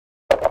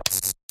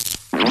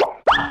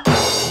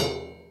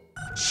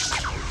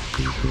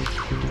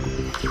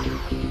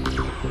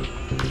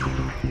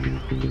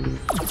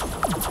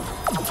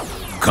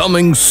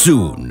Coming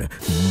soon,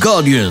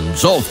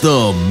 Guardians of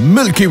the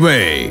Milky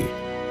Way.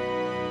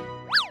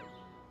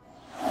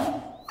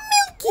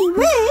 Milky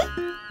Way?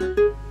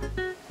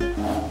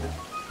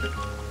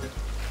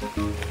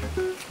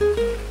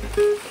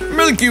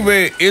 Milky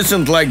Way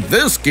isn't like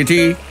this,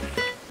 Kitty.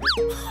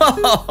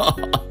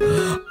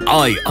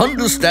 I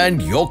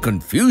understand your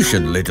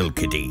confusion, little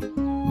kitty.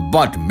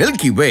 But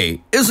Milky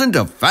Way isn't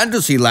a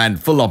fantasy land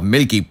full of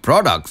milky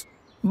products,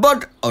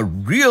 but a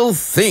real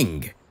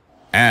thing.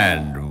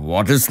 And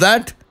what is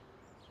that?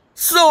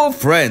 So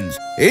friends,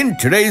 in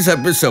today's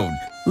episode,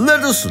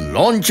 let us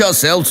launch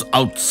ourselves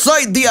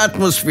outside the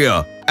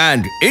atmosphere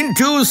and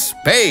into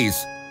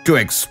space to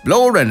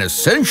explore an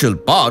essential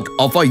part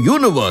of our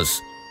universe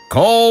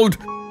called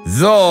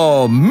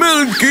the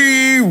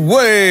Milky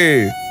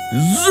Way.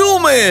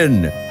 Zoom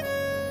in!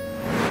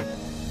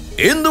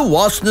 In the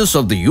vastness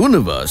of the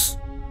universe,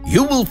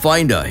 you will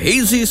find a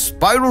hazy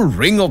spiral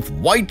ring of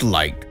white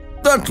light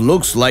that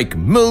looks like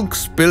milk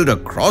spilled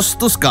across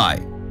the sky.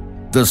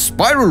 The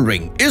spiral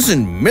ring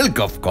isn't milk,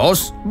 of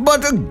course,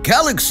 but a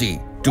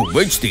galaxy to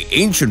which the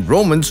ancient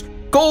Romans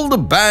called the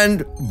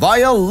band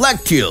Via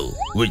Lactea,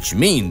 which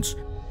means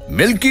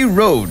Milky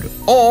Road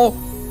or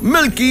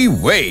Milky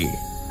Way.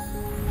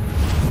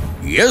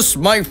 Yes,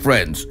 my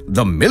friends,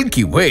 the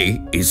Milky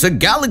Way is a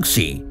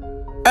galaxy.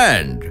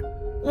 And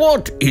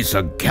what is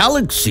a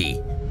galaxy?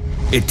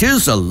 It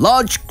is a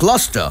large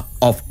cluster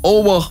of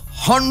over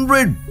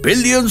 100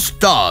 billion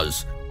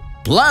stars,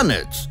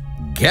 planets,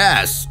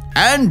 gas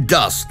and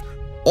dust,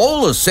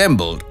 all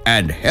assembled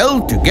and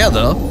held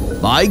together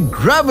by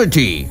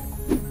gravity.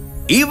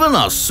 Even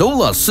our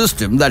solar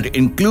system that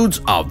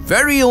includes our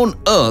very own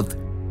Earth,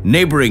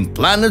 neighboring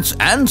planets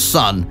and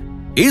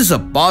Sun is a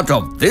part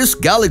of this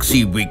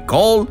galaxy we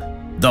call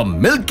the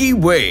Milky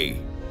Way.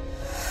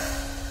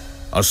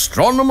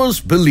 Astronomers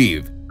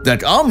believe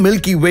that our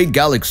Milky Way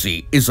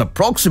galaxy is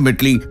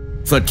approximately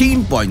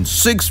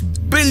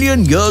 13.6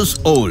 billion years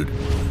old,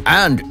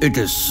 and it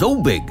is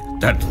so big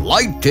that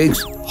light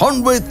takes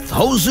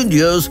 100,000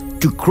 years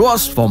to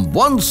cross from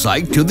one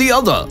side to the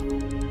other.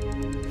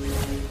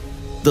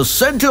 The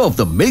center of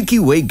the Milky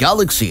Way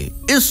galaxy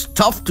is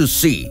tough to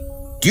see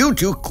due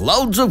to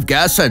clouds of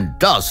gas and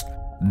dust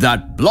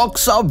that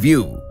blocks our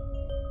view.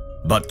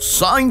 But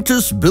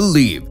scientists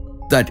believe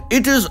that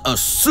it is a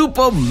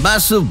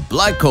supermassive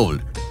black hole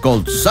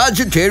called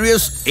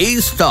Sagittarius A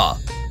star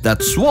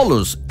that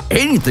swallows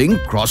anything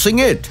crossing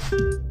it.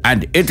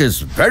 And it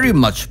is very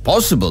much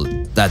possible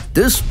that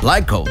this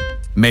black hole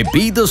may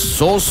be the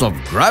source of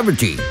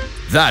gravity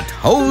that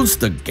holds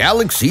the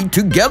galaxy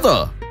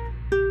together.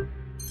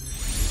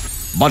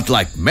 But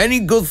like many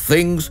good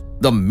things,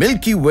 the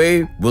Milky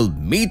Way will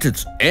meet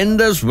its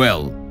end as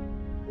well.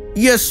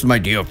 Yes, my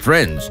dear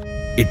friends,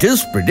 it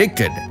is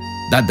predicted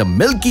that the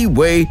Milky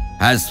Way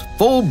has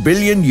 4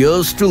 billion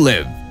years to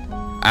live,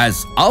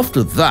 as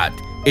after that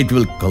it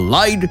will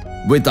collide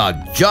with our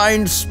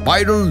giant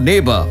spiral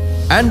neighbor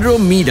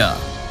Andromeda.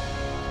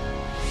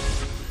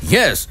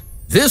 Yes,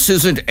 this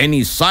isn't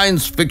any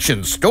science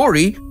fiction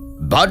story,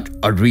 but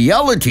a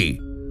reality.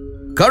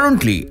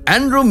 Currently,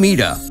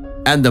 Andromeda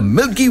and the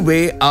Milky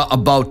Way are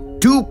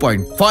about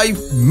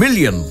 2.5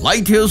 million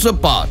light years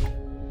apart.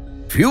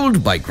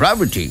 Fueled by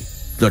gravity,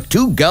 the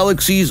two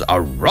galaxies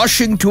are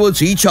rushing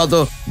towards each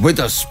other with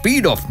a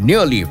speed of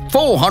nearly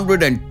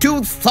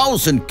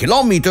 402,000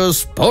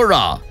 kilometers per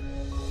hour.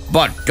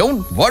 But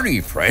don't worry,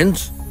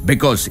 friends,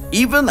 because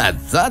even at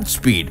that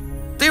speed,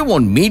 they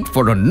won't meet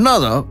for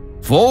another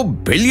 4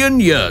 billion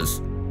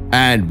years.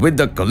 And with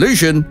the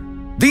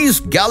collision, these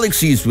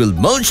galaxies will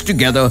merge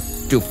together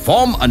to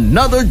form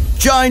another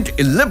giant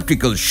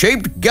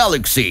elliptical-shaped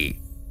galaxy.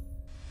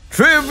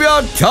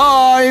 Trivia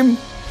time!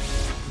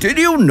 Did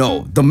you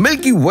know the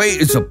Milky Way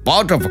is a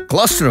part of a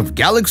cluster of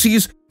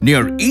galaxies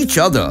near each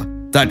other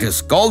that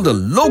is called the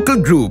local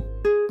group,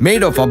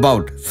 made of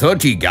about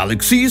 30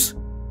 galaxies?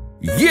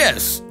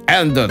 Yes,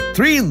 and the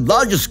three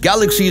largest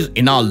galaxies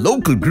in our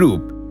local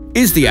group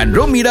is the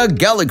Andromeda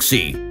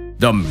Galaxy,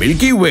 the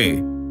Milky Way,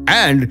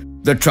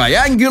 and the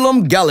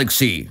Triangulum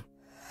Galaxy.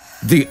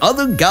 The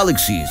other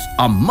galaxies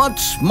are much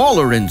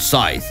smaller in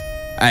size,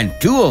 and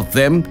two of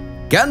them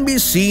can be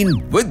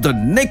seen with the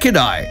naked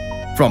eye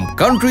from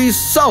countries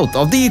south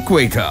of the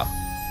equator.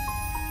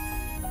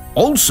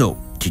 Also,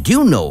 did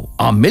you know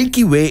our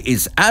Milky Way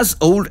is as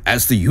old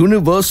as the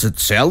universe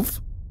itself?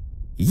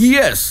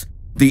 Yes,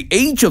 the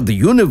age of the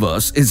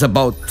universe is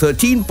about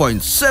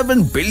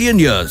 13.7 billion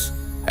years,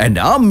 and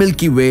our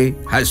Milky Way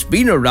has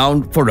been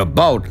around for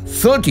about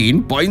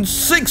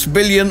 13.6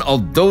 billion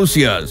of those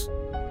years.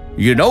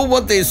 You know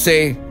what they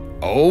say,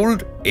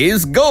 old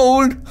is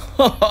gold.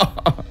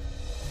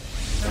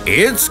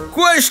 It's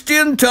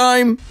question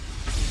time.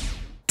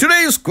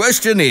 Today's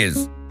question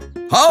is,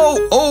 how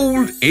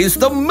old is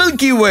the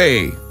Milky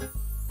Way?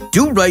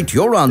 Do write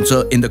your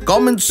answer in the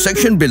comments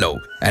section below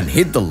and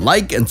hit the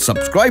like and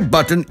subscribe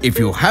button if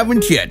you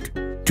haven't yet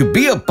to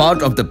be a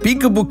part of the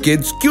Peekaboo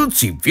Kidz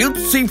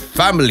cutesy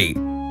family.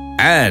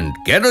 and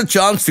get a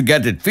chance to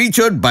get it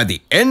featured by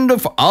the end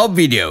of our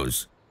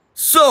videos.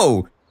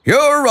 So, here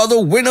are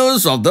the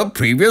winners of the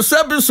previous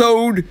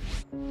episode.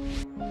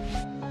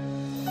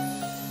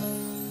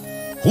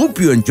 Hope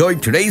you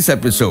enjoyed today's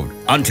episode.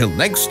 Until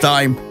next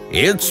time,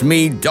 it's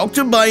me,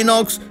 Dr.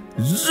 Binocs,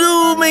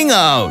 zooming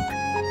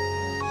out.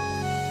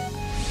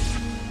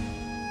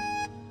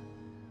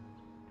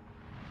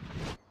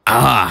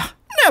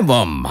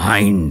 Never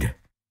mind.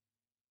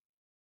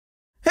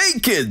 Hey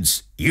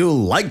kids, you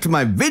liked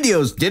my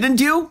videos, didn't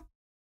you?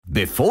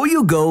 Before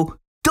you go,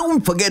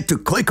 don't forget to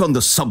click on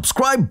the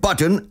subscribe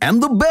button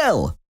and the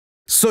bell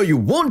so you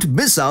won't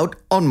miss out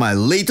on my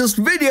latest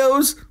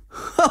videos.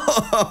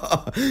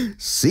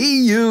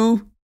 See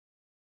you.